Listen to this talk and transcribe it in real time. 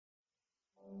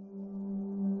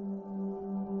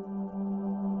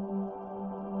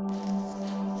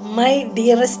My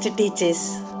dearest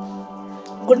teachers,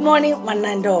 good morning one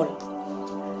and all.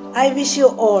 I wish you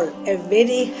all a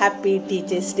very happy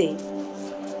Teachers' Day.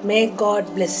 May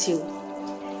God bless you.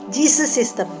 Jesus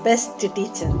is the best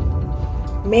teacher.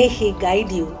 May He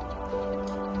guide you.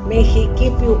 May He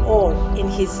keep you all in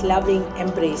His loving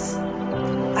embrace.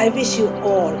 I wish you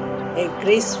all a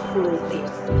graceful day.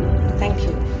 Thank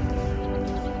you.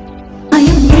 I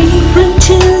am grateful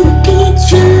to the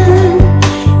teacher.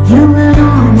 You are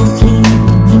honestly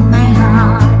in my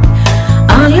heart.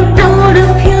 I am proud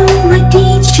of you, my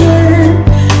teacher.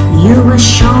 You are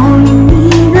showing me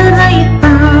the right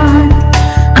path.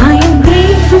 I am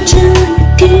grateful to the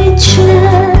teacher.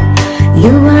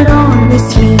 You are always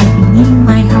living in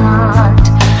my heart.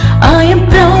 I am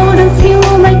proud of you,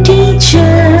 my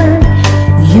teacher.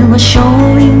 You are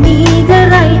showing me the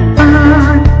right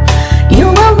path. You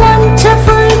are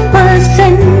wonderful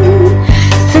person,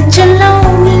 such a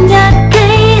loving and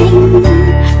caring.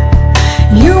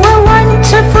 You are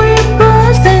wonderful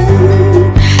person,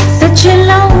 such a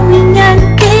loving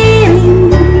and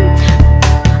caring.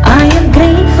 I am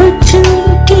grateful to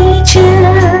you, teacher.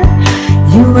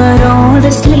 You are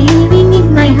always living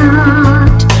in my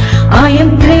heart. I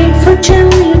am grateful to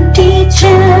you,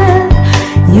 teacher.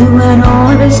 You are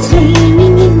always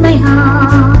living in my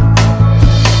heart.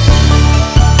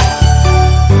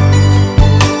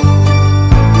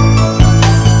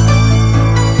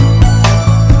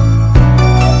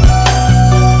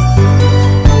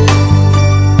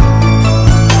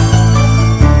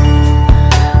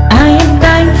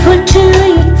 To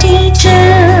you,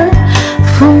 teacher,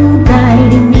 for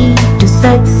guiding me to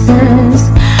success.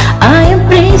 I am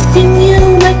praising you,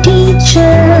 my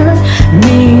teacher.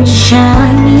 May you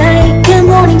shine like a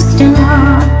morning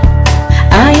star.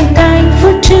 I am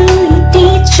thankful to you,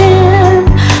 teacher,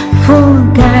 for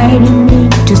guiding me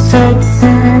to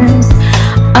success.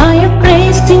 I am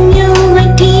praising you, my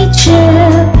teacher.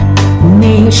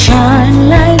 May you shine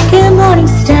like a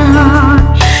morning star.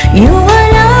 You are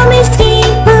amazing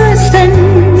person,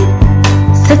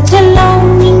 such a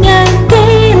longing and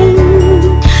caring.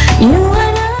 You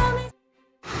are amazing.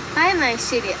 I am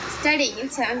Aishwarya, studying in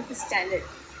 7th standard.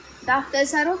 Dr.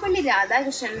 Sarvapalli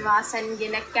Radhakrishnan was an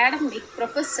Indian academic,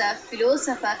 professor,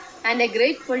 philosopher and a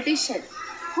great politician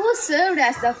who served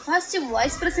as the first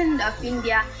Vice President of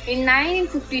India in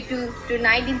 1952 to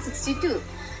 1962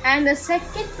 and the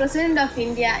second President of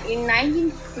India in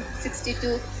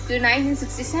 1962 to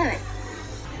 1967.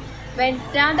 When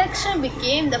Radhakrishnan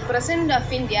became the President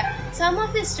of India, some of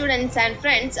his students and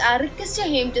friends are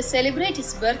requesting him to celebrate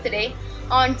his birthday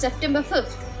on September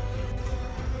 5th.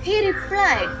 He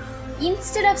replied,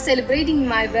 "Instead of celebrating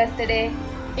my birthday,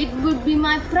 it would be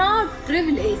my proud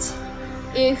privilege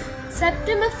if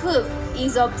September 5th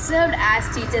is observed as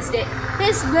Teachers' Day."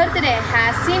 His birthday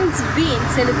has since been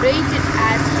celebrated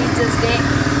as Teachers' Day.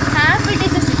 Happy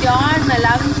Teachers' Day to all my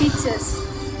loving teachers.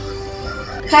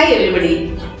 Hi everybody.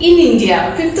 In India,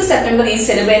 5th September is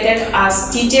celebrated as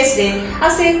Teachers' Day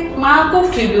as a mark of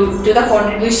tribute to the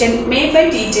contribution made by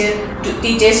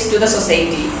teachers to the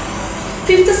society.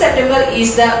 5th September is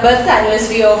the birth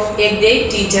anniversary of a great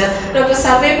teacher, Dr.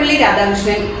 Sarvapalli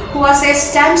Radhakrishnan, who was a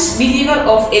staunch believer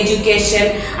of education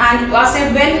and was a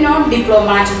well-known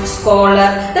diplomat, scholar,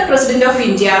 the President of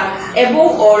India,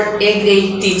 above all a great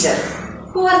teacher.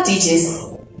 Who are teachers?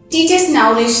 Teachers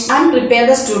nourish and prepare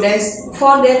the students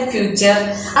for their future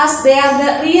as they are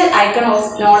the real icon of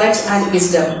knowledge and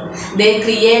wisdom. They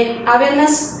create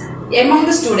awareness among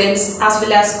the students as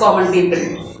well as common people.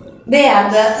 They are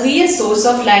the real source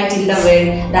of light in the world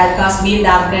that has been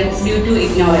darkened due to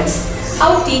ignorance.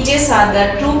 Our teachers are the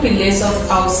true pillars of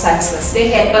our success. They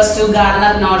help us to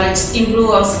garner knowledge, improve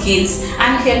our skills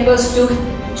and help us to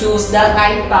choose the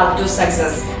right path to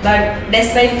success. But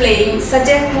despite playing such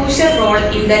a crucial role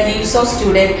in the lives of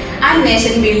students and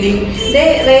nation building, they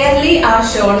rarely are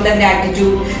shown the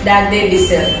gratitude that they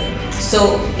deserve. So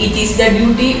it is the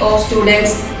duty of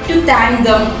students to thank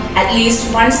them at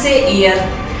least once a year,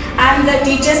 and the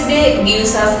Teachers' Day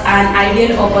gives us an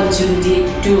ideal opportunity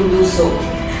to do so.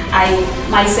 I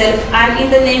myself and in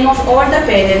the name of all the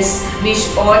parents wish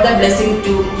all the blessing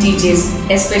to teachers,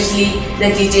 especially the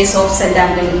teachers of St.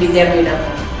 Anthony Vidyapeetham.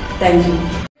 Thank you.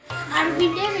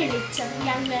 അറിവിൻ്റെ വെളിച്ചം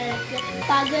ഞങ്ങൾക്ക്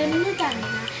പകർന്നു തന്ന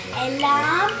എല്ലാ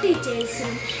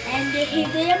ടീച്ചേഴ്സും എൻ്റെ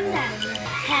ഹൃദയം നിറഞ്ഞ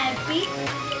ഹാപ്പി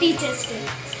ടീച്ചേഴ്സ് ഡേ.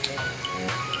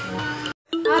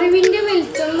 അറിവിൻ്റെ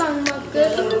വെളിച്ചം നമുക്ക്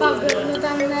പകർന്നു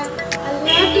തന്ന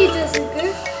എല്ലാ ടീച്ചേഴ്സിന്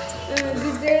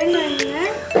ഹൃദയം നിറഞ്ഞ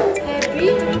happy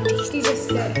teachers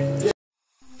day.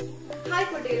 Hi,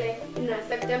 Kutti. കുട്ടികളെ, ഇന്ന്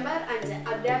സെപ്റ്റംബർ 5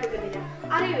 അധ്യാപക ദിനം.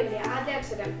 അറിവിന്റെ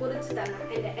ആദ്യാക്ഷരം കുറിച്ചു തന്ന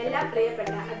എന്റെ എല്ലാ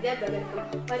പ്രിയപ്പെട്ട അധ്യാപകർക്കും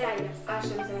 1000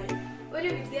 ആശംസകൾ. ഒരു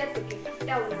വിദ്യാർത്ഥിക്ക്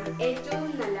കിട്ടാവുന്ന ഏറ്റവും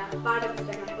നല്ല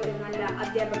പാഠപുസ്തകം ഒരു നല്ല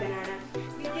അധ്യാപകനാണ്.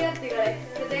 വിദ്യാർത്ഥികളെ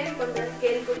ഹൃദയം കൊണ്ട്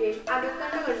കേൾക്കുകയും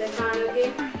അകക്കണ്ണുകൊണ്ട്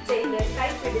കാണുകയും ചെയ്ത്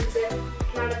കൈപിടിച്ച്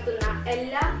നടത്തുന്ന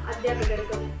എല്ലാ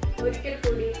അധ്യാപകർക്കും ഒരിക്കൽ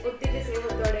കൂടി ഒത്തിരി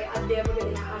സ്നേഹത്തോടെ അധ്യാപക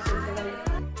ദിന ആശംസകൾ.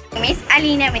 My name is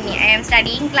Alina Vinny. I am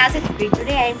studying class at 3.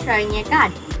 Today I am showing a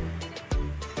card.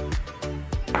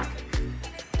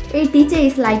 A teacher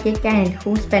is like a candle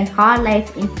who spent her life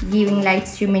in giving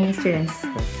lights to many students.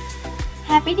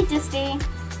 Happy Teachers Day.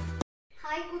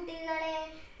 Hi കുട്ടികളെ,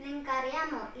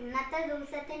 നിങ്ങൾക്കറിയാമോ ഇന്നത്തെ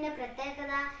ദിവസത്തിന്റെ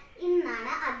പ്രത്യേകത?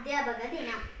 ഇന്നാണ് അധ്യാപക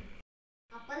ദിനം.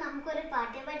 അപ്പൊ നമുക്കൊരു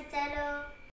പാട്ട് പഠിച്ചാലോ?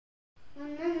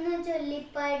 ഒന്നൊന്ന് ചൊല്ലി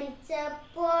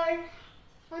പഠിച്ചപ്പോൾ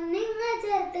ഒന്നിങ്ങ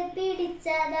ചേർത്ത്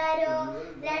പിടിച്ചതാരോ,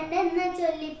 രണ്ടെന്ന്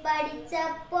ചൊല്ലി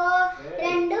പഠിച്ചപ്പോ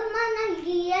രണ്ടുമ്മ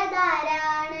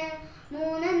നൽകിയതാരാണ്,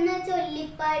 മൂന്നെന്ന് ചൊല്ലി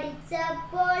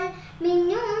പഠിച്ചപ്പോൾ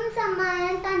മിന്നും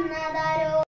സമ്മാനം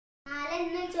തന്നതാരോ,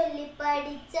 നാലെന്ന് ചൊല്ലി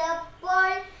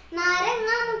പഠിച്ചപ്പോൾ നാരങ്ങ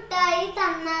മുട്ടായി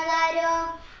തന്നതാരോ,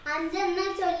 അഞ്ചെന്ന്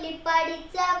ചൊല്ലി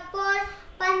പഠിച്ചപ്പോൾ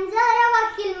പഞ്ചാര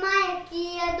വാക്കിൽ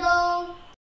മയക്കിയതോ.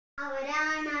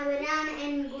 അവരാണ്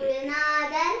എൻ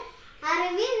ഗുരുനാഥൻ,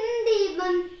 അറിവിൻ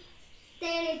ദീപം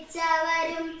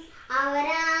തെളിച്ചവരും.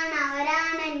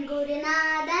 അവരാണ് എൻ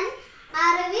ഗുരുനാഥൻ,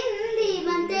 അറിവിൻ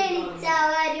ദീപം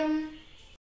തെളിച്ചവരും.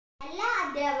 എല്ലാ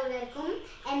അധ്യാപകർക്കും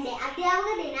എന്റെ അധ്യാപക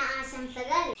ദിന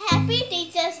ആശംസകൾ. Happy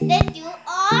teachers day to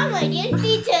all my dear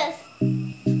teachers.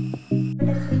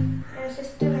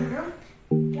 സിസ്റ്ററിനും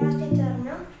class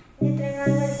ടീച്ചറിനും ഇത്രയും നാൾ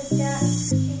പഠിപ്പിച്ച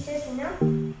ടീച്ചേഴ്സിനും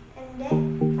എൻ്റെ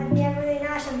അധ്യാപക ദിന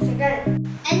ആശംസകൾ.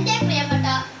 എന്റെ പ്രിയപ്പെട്ട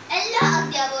എല്ലാ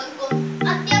അധ്യാപകർക്കും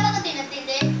അധ്യാപക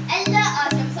ദിനത്തിന്റെ എല്ലാ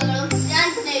ആശംസകളും ഞാൻ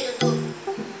നേരുന്നു.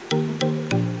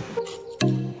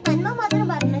 നന്മ മാത്രം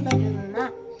പറഞ്ഞു തരുന്ന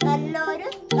നല്ലൊരു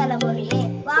തലമുറയെ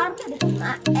വാർത്തെടുക്കുന്ന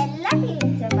എല്ലാ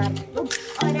ടീച്ചർമാർക്കും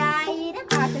 1000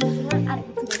 ആശംസകൾ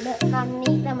അർപ്പിച്ചുകൊണ്ട്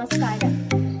നന്ദി, നമസ്കാരം.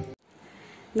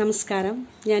 നമസ്കാരം,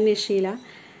 ഞാൻ നിഷീല.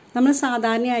 നമ്മൾ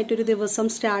സാധാരണയായിട്ടൊരു ദിവസം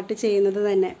സ്റ്റാർട്ട് ചെയ്യുന്നത്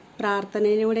തന്നെ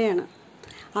പ്രാർത്ഥനയിലൂടെയാണ്.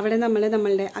 അവിടെ നമ്മൾ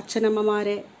നമ്മളുടെ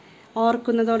അച്ഛനമ്മമാരെ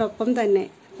ഓർക്കുന്നതോടൊപ്പം തന്നെ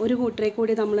ഒരു കൂട്ടരെ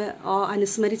കൂടി നമ്മൾ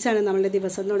അനുസ്മരിച്ചാണ് നമ്മളുടെ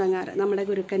ദിവസം തുടങ്ങാറ്, നമ്മുടെ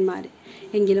ഗുരുക്കന്മാർ.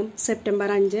 എങ്കിലും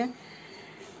സെപ്റ്റംബർ 5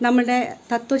 നമ്മുടെ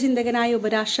തത്വചിന്തകനായ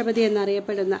ഉപരാഷ്ട്രപതി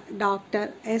എന്നറിയപ്പെടുന്ന ഡോക്ടർ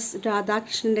എസ്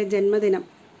രാധാകൃഷ്ണൻ്റെ ജന്മദിനം,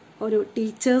 ഒരു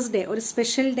ടീച്ചേഴ്സ് ഡേ, ഒരു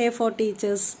സ്പെഷ്യൽ ഡേ ഫോർ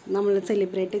ടീച്ചേഴ്സ് നമ്മൾ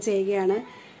സെലിബ്രേറ്റ് ചെയ്യുകയാണ്.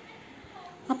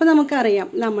 അപ്പോൾ നമുക്കറിയാം,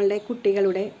 നമ്മളുടെ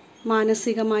കുട്ടികളുടെ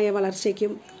മാനസികമായ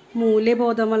വളർച്ചയ്ക്കും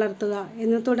മൂല്യബോധം വളർത്തുക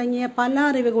എന്ന് തുടങ്ങിയ പല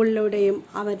അറിവുകളിലൂടെയും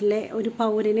അവരിലെ ഒരു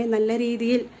പൗരനെ നല്ല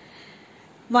രീതിയിൽ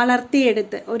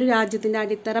വളർത്തിയെടുത്ത് ഒരു രാജ്യത്തിൻ്റെ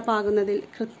അടിത്തറ പാകുന്നതിൽ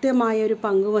കൃത്യമായ ഒരു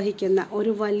പങ്കുവഹിക്കുന്ന,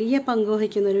 ഒരു വലിയ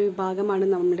പങ്കുവഹിക്കുന്ന ഒരു വിഭാഗമാണ്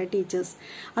നമ്മുടെ ടീച്ചേഴ്സ്.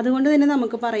 അതുകൊണ്ട് തന്നെ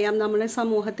നമുക്ക് പറയാം, നമ്മുടെ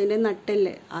സമൂഹത്തിൻ്റെ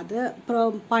നട്ടെല്ല് അത്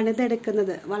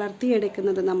പണിതെടുക്കുന്നത്,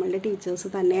 വളർത്തിയെടുക്കുന്നത് നമ്മളുടെ ടീച്ചേഴ്സ്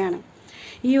തന്നെയാണ്.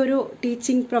 ഈ ഒരു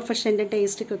ടീച്ചിങ് പ്രൊഫഷൻ്റെ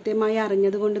ടേസ്റ്റ് കൃത്യമായി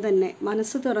അറിഞ്ഞതുകൊണ്ട് തന്നെ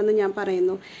മനസ്സ് തുറന്ന് ഞാൻ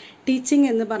പറയുന്നു, ടീച്ചിങ്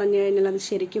എന്ന് പറഞ്ഞു കഴിഞ്ഞാൽ അത്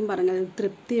ശരിക്കും പറഞ്ഞത്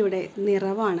തൃപ്തിയുടെ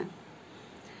നിറവാണ്.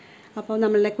 അപ്പോൾ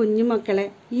നമ്മളുടെ കുഞ്ഞുമക്കളെ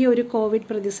ഈ ഒരു കോവിഡ്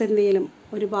പ്രതിസന്ധിയിലും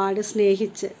ഒരുപാട്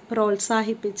സ്നേഹിച്ച്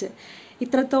പ്രോത്സാഹിപ്പിച്ച്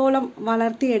ഇത്രത്തോളം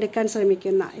വളർത്തിയെടുക്കാൻ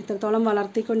ശ്രമിക്കുന്ന, ഇത്രത്തോളം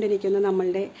വളർത്തിക്കൊണ്ടിരിക്കുന്ന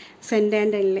നമ്മളുടെ സെൻ്റ്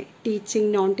ആൻഡലിലെ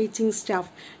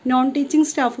നോൺ ടീച്ചിങ്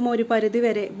സ്റ്റാഫും ഒരു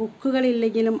പരിധിവരെ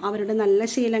ബുക്കുകളില്ലെങ്കിലും അവരുടെ നല്ല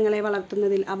ശീലങ്ങളെ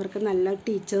വളർത്തുന്നതിൽ അവർക്ക് നല്ല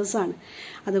ടീച്ചേഴ്സാണ്.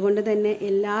 അതുകൊണ്ട് തന്നെ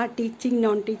എല്ലാ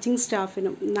നോൺ ടീച്ചിങ്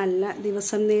സ്റ്റാഫിനും നല്ല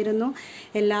ദിവസം നേരുന്നു.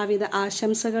 എല്ലാവിധ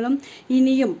ആശംസകളും.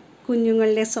 ഇനിയും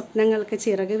കുഞ്ഞുങ്ങളുടെ സ്വപ്നങ്ങൾക്ക്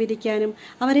ചിറക് വിരിക്കാനും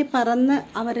അവരെ പറന്ന്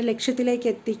അവരുടെ ലക്ഷ്യത്തിലേക്ക്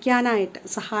എത്തിക്കാനായിട്ട്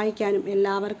സഹായിക്കാനും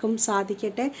എല്ലാവർക്കും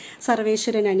സാധിക്കട്ടെ.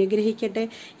 സർവേശ്വരൻ അനുഗ്രഹിക്കട്ടെ.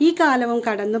 ഈ കാലവും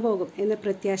കടന്നു പോകും എന്ന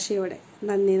പ്രത്യാശയോടെ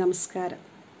നന്ദി, നമസ്കാരം.